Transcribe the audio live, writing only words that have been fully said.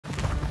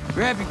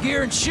Grab your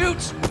gear and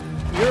shoot.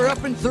 You're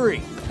up in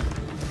 3.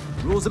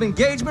 Rules of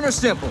engagement are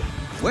simple.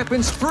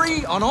 Weapons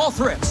free on all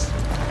threats.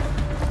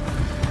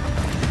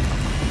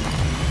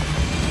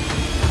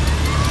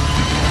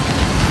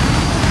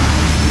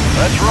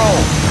 Let's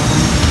roll.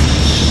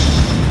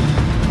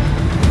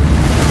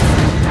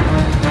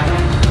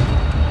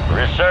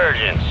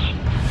 Resurgence.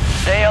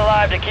 Stay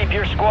alive to keep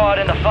your squad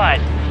in the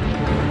fight.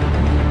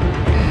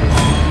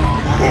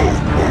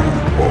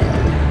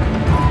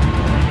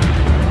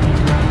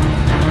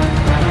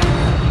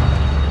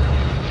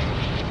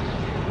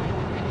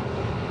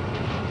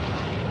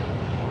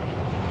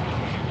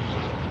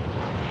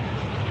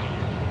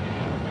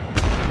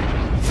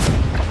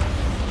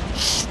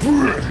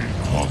 Spreading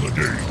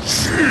holiday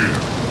cheer!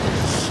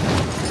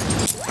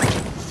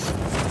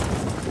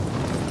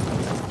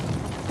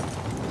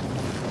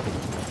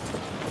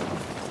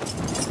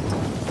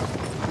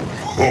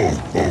 Ho,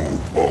 ho,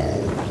 ho!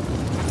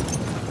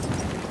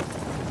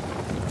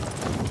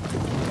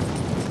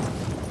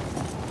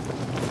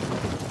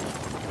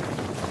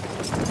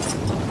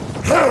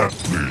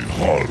 Happy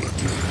holidays!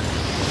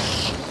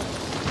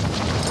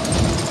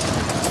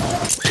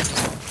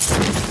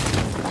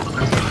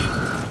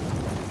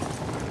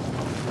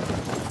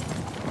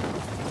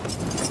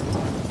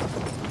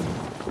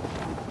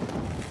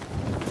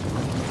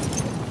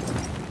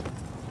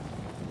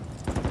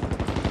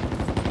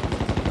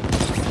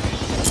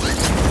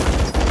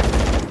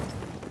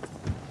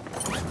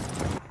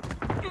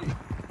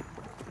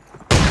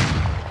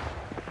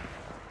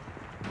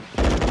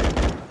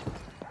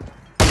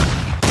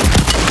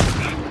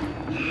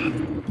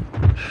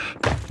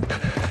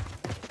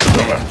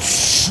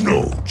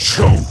 Snow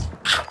choke.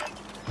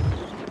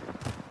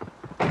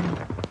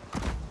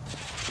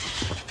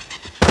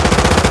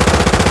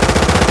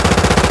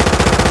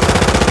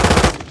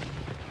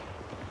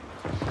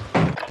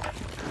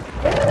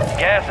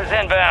 Gas is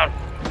inbound.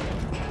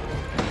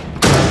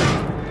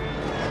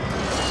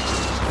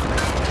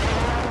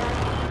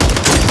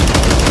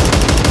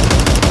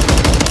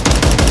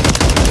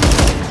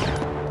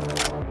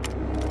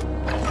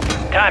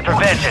 Time for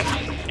vengeance.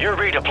 You're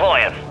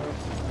redeploying.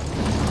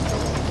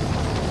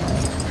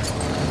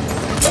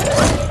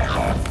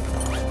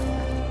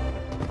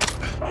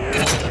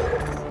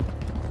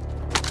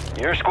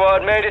 Your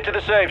squad made it to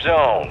the safe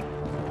zone.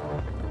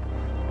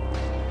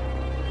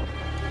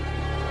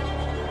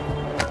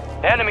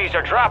 Enemies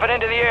are dropping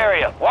into the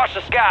area. Watch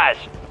the skies.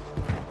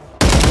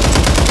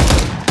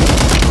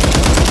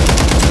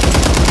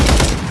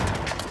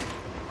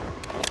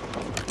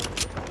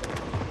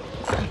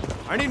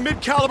 I need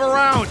mid-caliber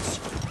rounds.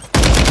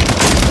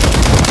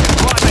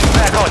 Squad mates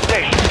back on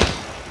station.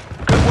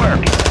 Good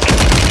work.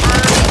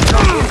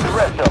 The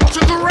rest of them. To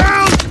the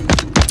round!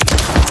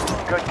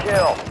 Good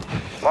kill.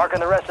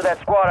 Marking the rest of that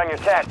squad on your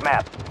tac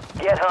map.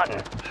 Get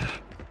hunting.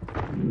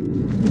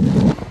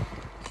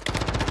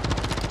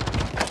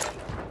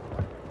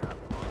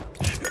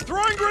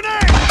 Throwing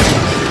grenade!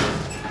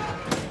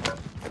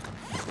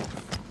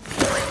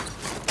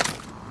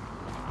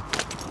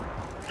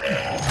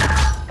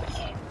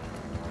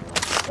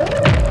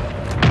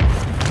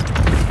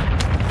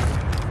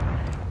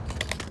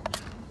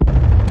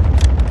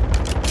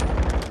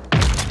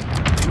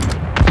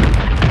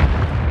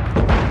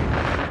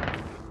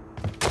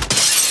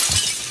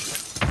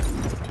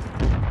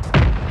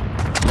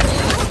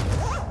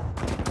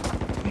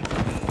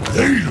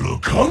 They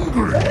look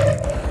hungry.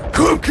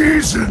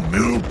 Cookies and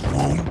milk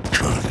won't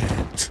cut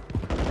it.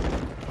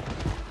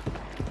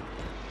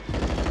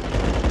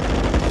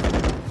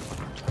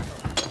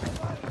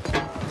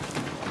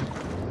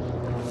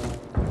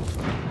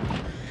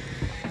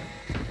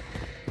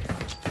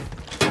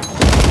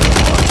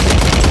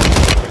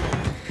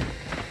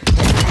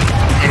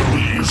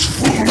 Belly's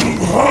full of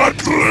hot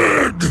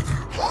lead.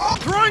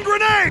 Throwing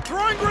grenade!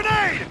 Throwing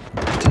grenade!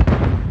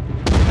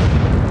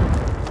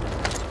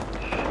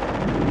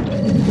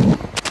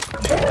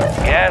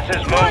 Gas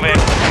is moving.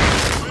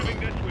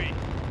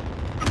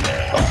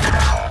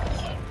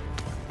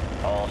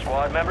 All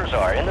squad members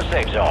are in the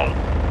safe zone.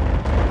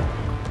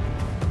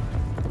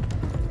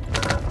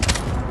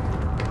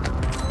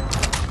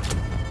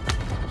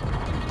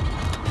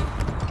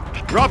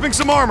 Dropping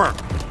some armor.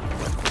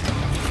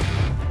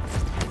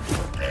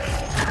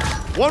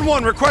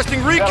 1-1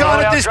 requesting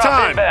recon at this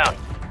time. Inbound.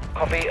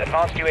 Copy.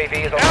 Advanced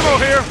UAV is on Ammo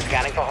station. here.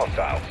 Scanning for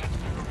hostiles.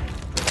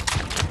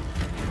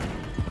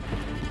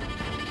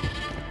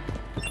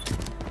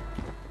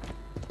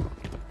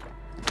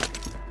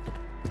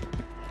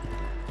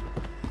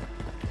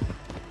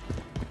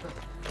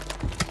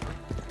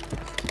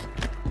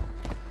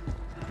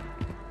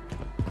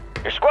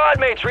 Your squad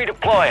mates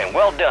redeploying.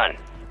 Well done.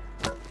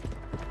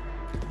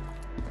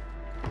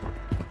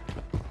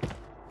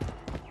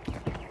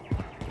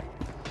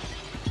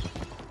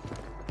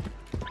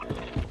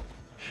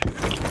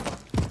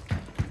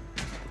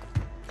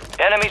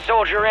 Enemy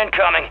soldier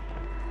incoming.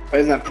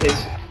 Where's that, please?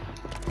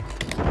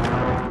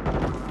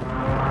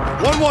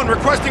 1-1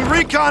 requesting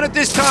recon at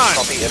this time.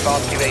 Copy.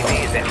 Advanced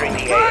UAV is entering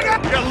the area.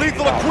 We got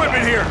lethal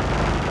equipment here.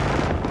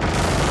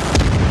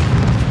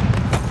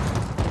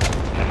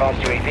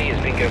 Advanced UAV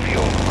is bingo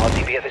fuel.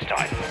 RTB at this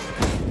time.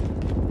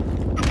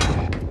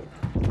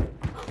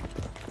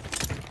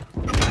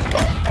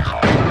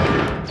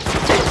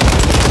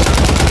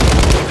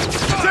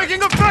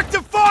 Taking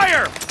effective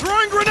fire!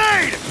 Throwing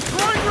grenade!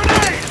 Throwing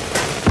grenade!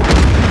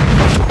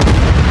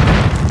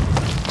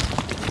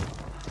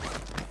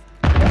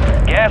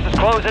 Gas is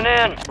closing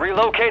in.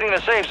 Relocating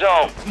the safe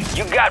zone.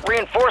 You got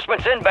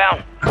reinforcements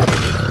inbound.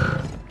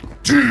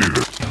 Dear.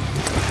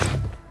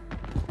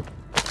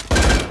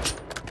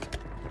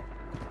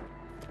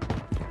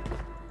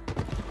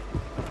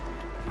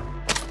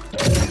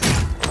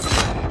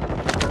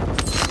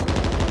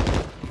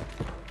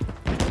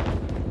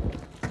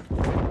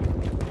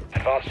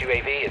 Advanced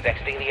UAV is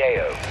exiting the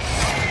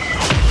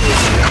AO.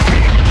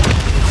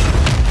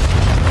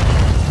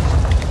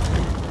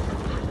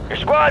 Your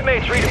squad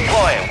mates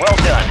redeploying. Well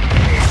done.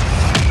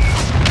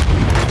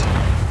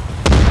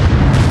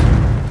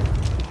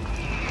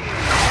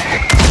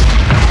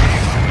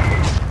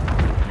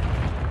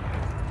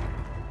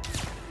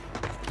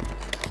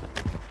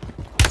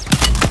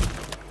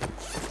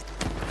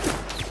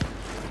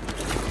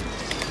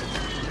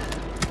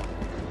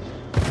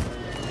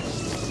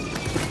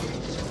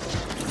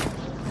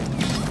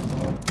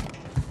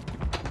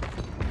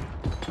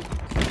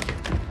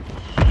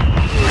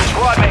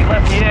 Squad mate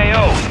left the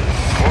AO.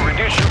 We'll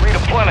reduce your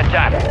redeployment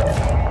time.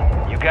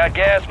 You got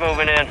gas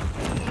moving in.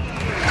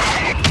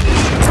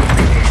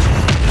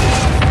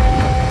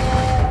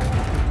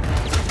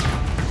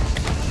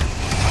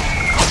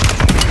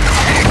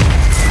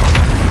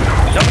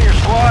 Some of your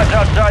squad's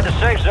outside the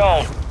safe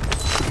zone.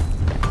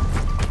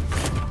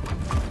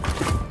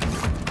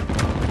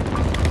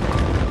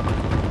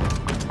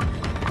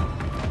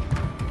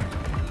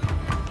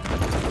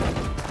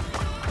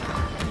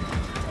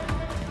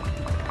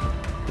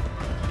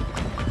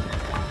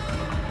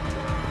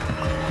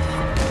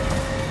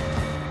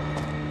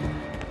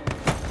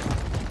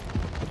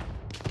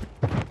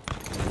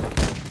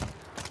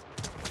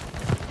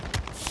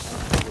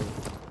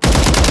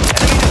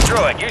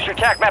 Destroyed. Use your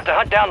TAC map to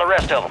hunt down the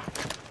rest of them.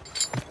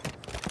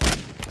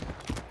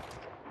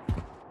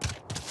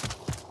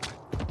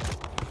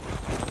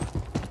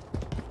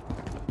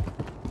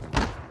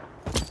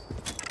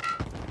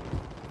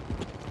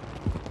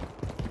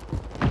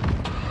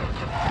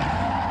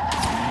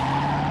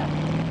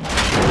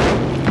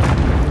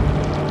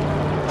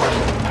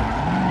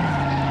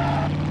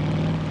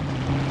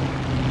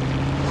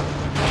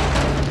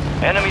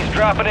 Enemies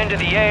dropping into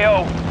the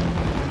AO.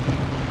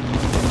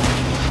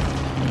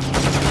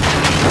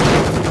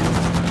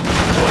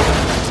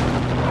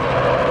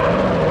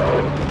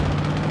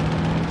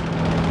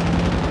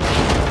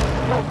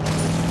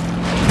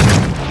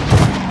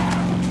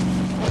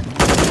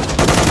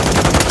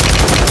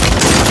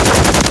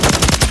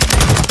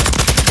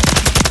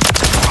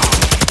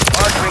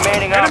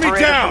 Enemy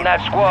down! From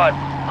that squad.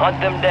 Hunt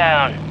them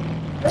down.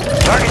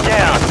 Target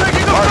down.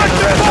 Taking Marking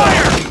the rest effective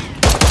fire! of them.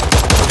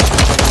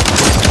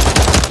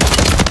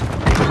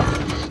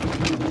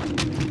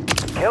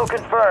 Kill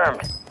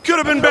confirmed. Could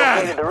have been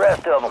Located bad! the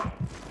rest of them.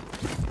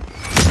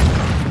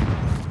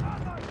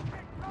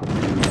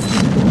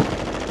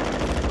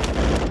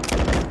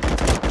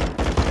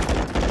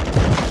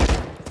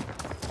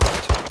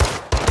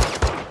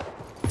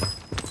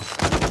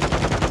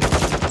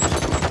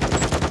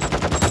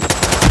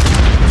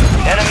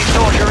 Enemy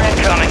soldier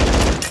incoming.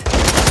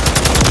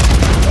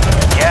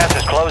 Gas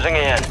is closing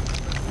in.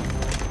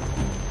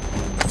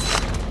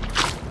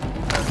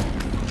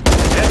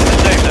 Head to the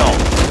safe zone.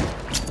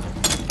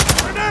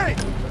 Grenade!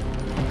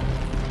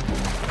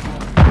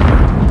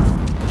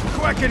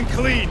 Quick and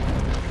clean!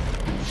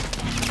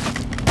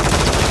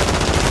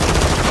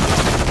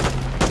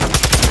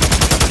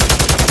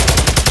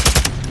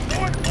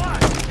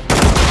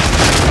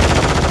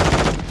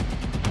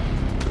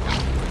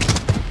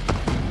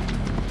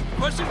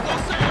 Pushing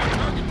closer!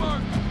 Target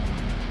mark!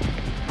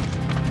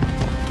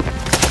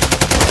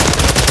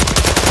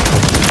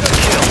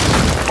 Kill.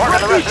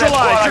 Marking the rest of that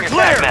squad on You're your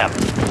clear. TAC map.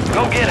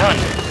 Go get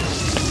hunting.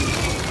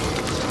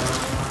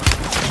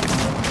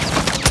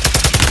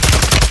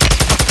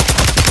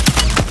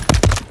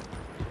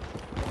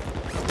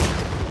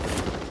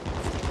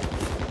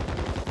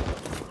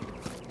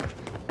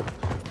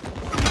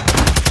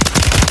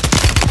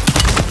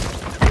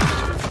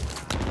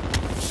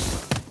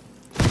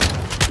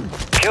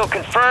 Kill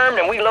confirmed,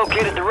 and we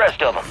located the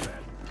rest of them.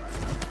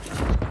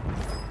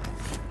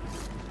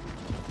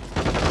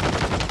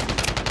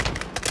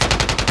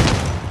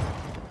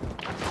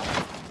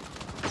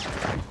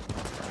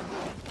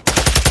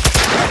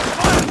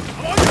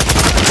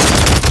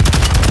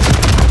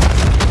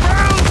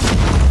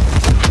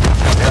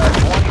 There are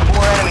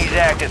 24 enemies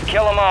active.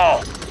 Kill them all.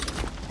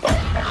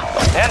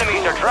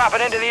 Enemies are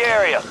dropping into the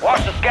area.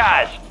 Watch the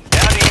skies.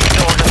 Down to you,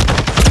 soldier.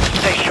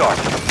 Stay sharp.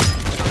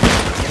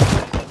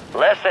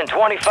 Less than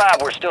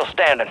 25, we're still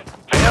standing.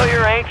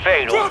 Failure ain't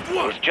fatal.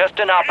 It's just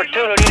an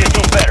opportunity to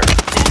do better.